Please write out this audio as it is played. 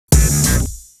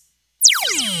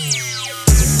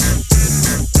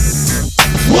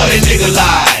nigga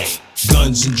like?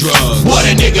 Guns and drugs. What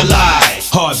a nigga like?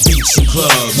 Heartbeats and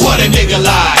clubs. What a nigga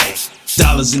like?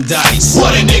 Dollars and dice.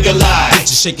 What a nigga like?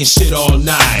 Bitches shaking shit all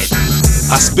night.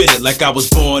 I spit it like I was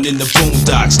born in the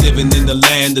boondocks, living in the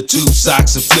land of tube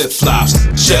socks and flip-flops.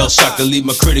 Shell shock to leave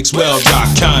my critics well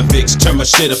rocked. Convicts turn my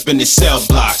shit up in their cell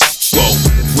blocks. Whoa,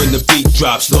 when the beat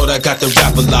drops, Lord, I got the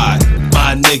rap a lot.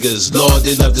 My niggas, Lord,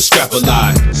 they love to scrap a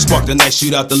lot. Spark the night,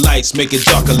 shoot out the lights, make it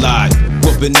dark a lot.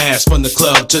 Whooping ass from the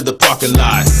club to the parking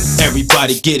lot.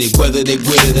 Everybody get it, whether they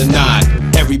with it or not.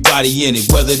 Everybody in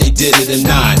it, whether they did it or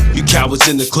not. You cowards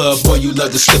in the club, boy, you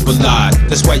love to slip a lot.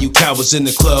 That's why you cowards in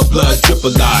the club, blood drip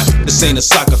a lot. This ain't a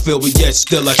soccer field, but yet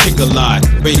still I kick a lot.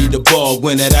 Ready to ball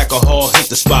when that alcohol hit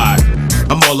the spot.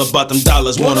 I'm all about them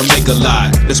dollars, wanna make a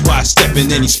lot. That's why I step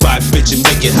in any spot, bitch, and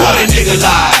make it hot. What a nigga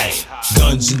like?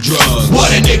 Guns and drugs.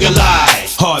 What a nigga like?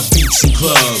 Heartbeats and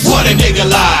clubs. What a nigga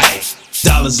like?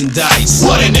 Dollars and dice.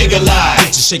 What a nigga like?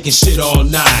 Bitches shaking shit all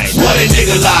night. What a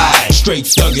nigga like? Straight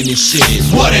thuggin' and shit.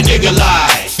 What a nigga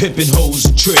like? Pimpin' hoes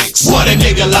and tricks. What a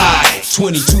nigga like?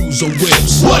 22s on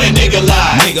whips. What a nigga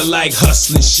like? Nigga like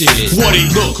hustlin' shit. What he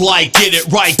look like? Get it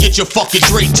right, get your fucking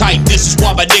drink tight. This is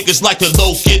why my niggas like to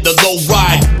low get the low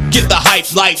ride. Get the hype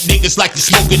like niggas like to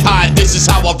smoke it high. This is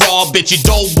how I rob, bitch, you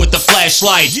dome with the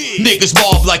flashlight. Niggas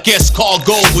mob like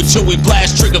escargot until we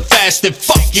blast trigger fast and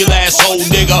fuck your asshole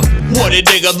nigga. What a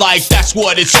nigga like, that's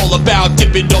what it's all about.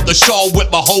 Dipping on the shawl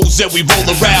with my hoes and we roll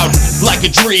around like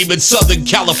a dream in Southern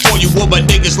California, where my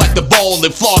niggas like the ball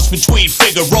and floss between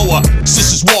Figueroa.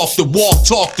 Sisters walk the walk,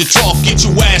 talk the talk. Get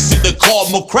your ass in the car,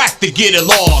 more crack to get it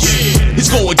lost.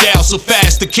 It's going down so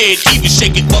fast, I can't even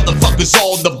shake it. Motherfuckers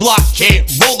on the block can't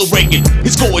roll a ring it.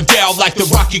 It's going down like the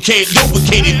rock, you can't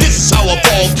lubricate it. This is how a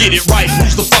ball get it right.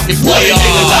 Who's the fucking player? What a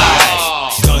nigga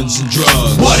like? Guns and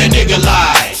drugs. What a nigga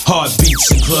like?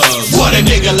 Heartbeats and clubs. What a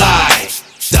nigga like?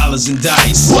 Dollars and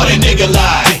dice. What a nigga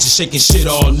like? Bitches shaking shit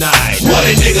all night. What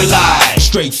a nigga like?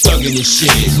 Straight thuggin' and shit.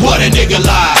 What a nigga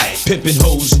like? Pimpin'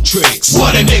 hoes and tricks.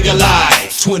 What a nigga like?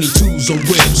 22s on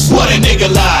whips. What a nigga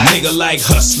like? Nigga like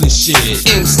hustlin' shit.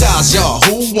 M styles, y'all,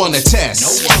 who wanna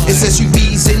test? It's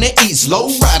SUVs in the east, low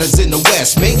riders in the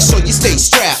west. Make sure you stay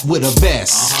strapped with a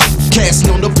vest. Casting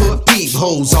on the put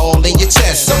peepholes all in your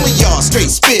chest. Some of y'all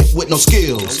straight spit with no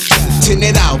skills.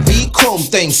 Tinted out, V chrome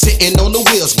things sitting on the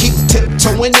wheels. Keep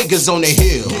tiptoeing niggas on the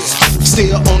hills.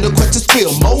 Still on the question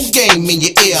spill, more game in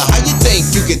your ear. How you think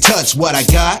you can touch what I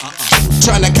got?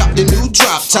 Tryna cop the new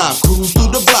drop top, cruise through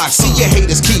the block. See your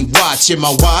haters keep watching my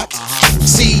watch.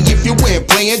 See if you win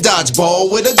playing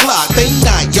dodgeball with a Glock. They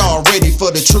not y'all ready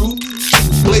for the truth.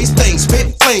 Blaze things,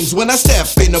 spit flames when I step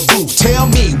in the booth. Tell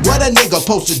me what a nigga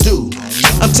supposed to do.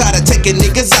 I'm tired of taking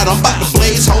niggas out, I'm about to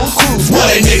blaze whole crews. What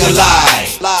a nigga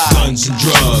like? Guns and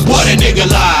drugs. What a nigga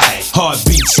like?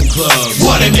 Heartbeats and clubs.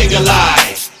 What a nigga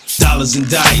like? Dollars and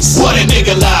dice. What a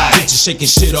nigga like? Bitches shaking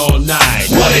shit all night.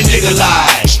 What a nigga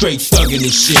like? Straight thuggin'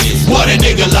 and shit. What a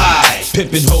nigga like?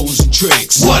 Pimpin' hoes and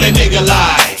tricks. What a nigga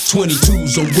like?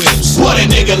 22s on whips. What a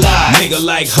nigga like? Nigga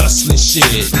like hustlin'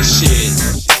 shit.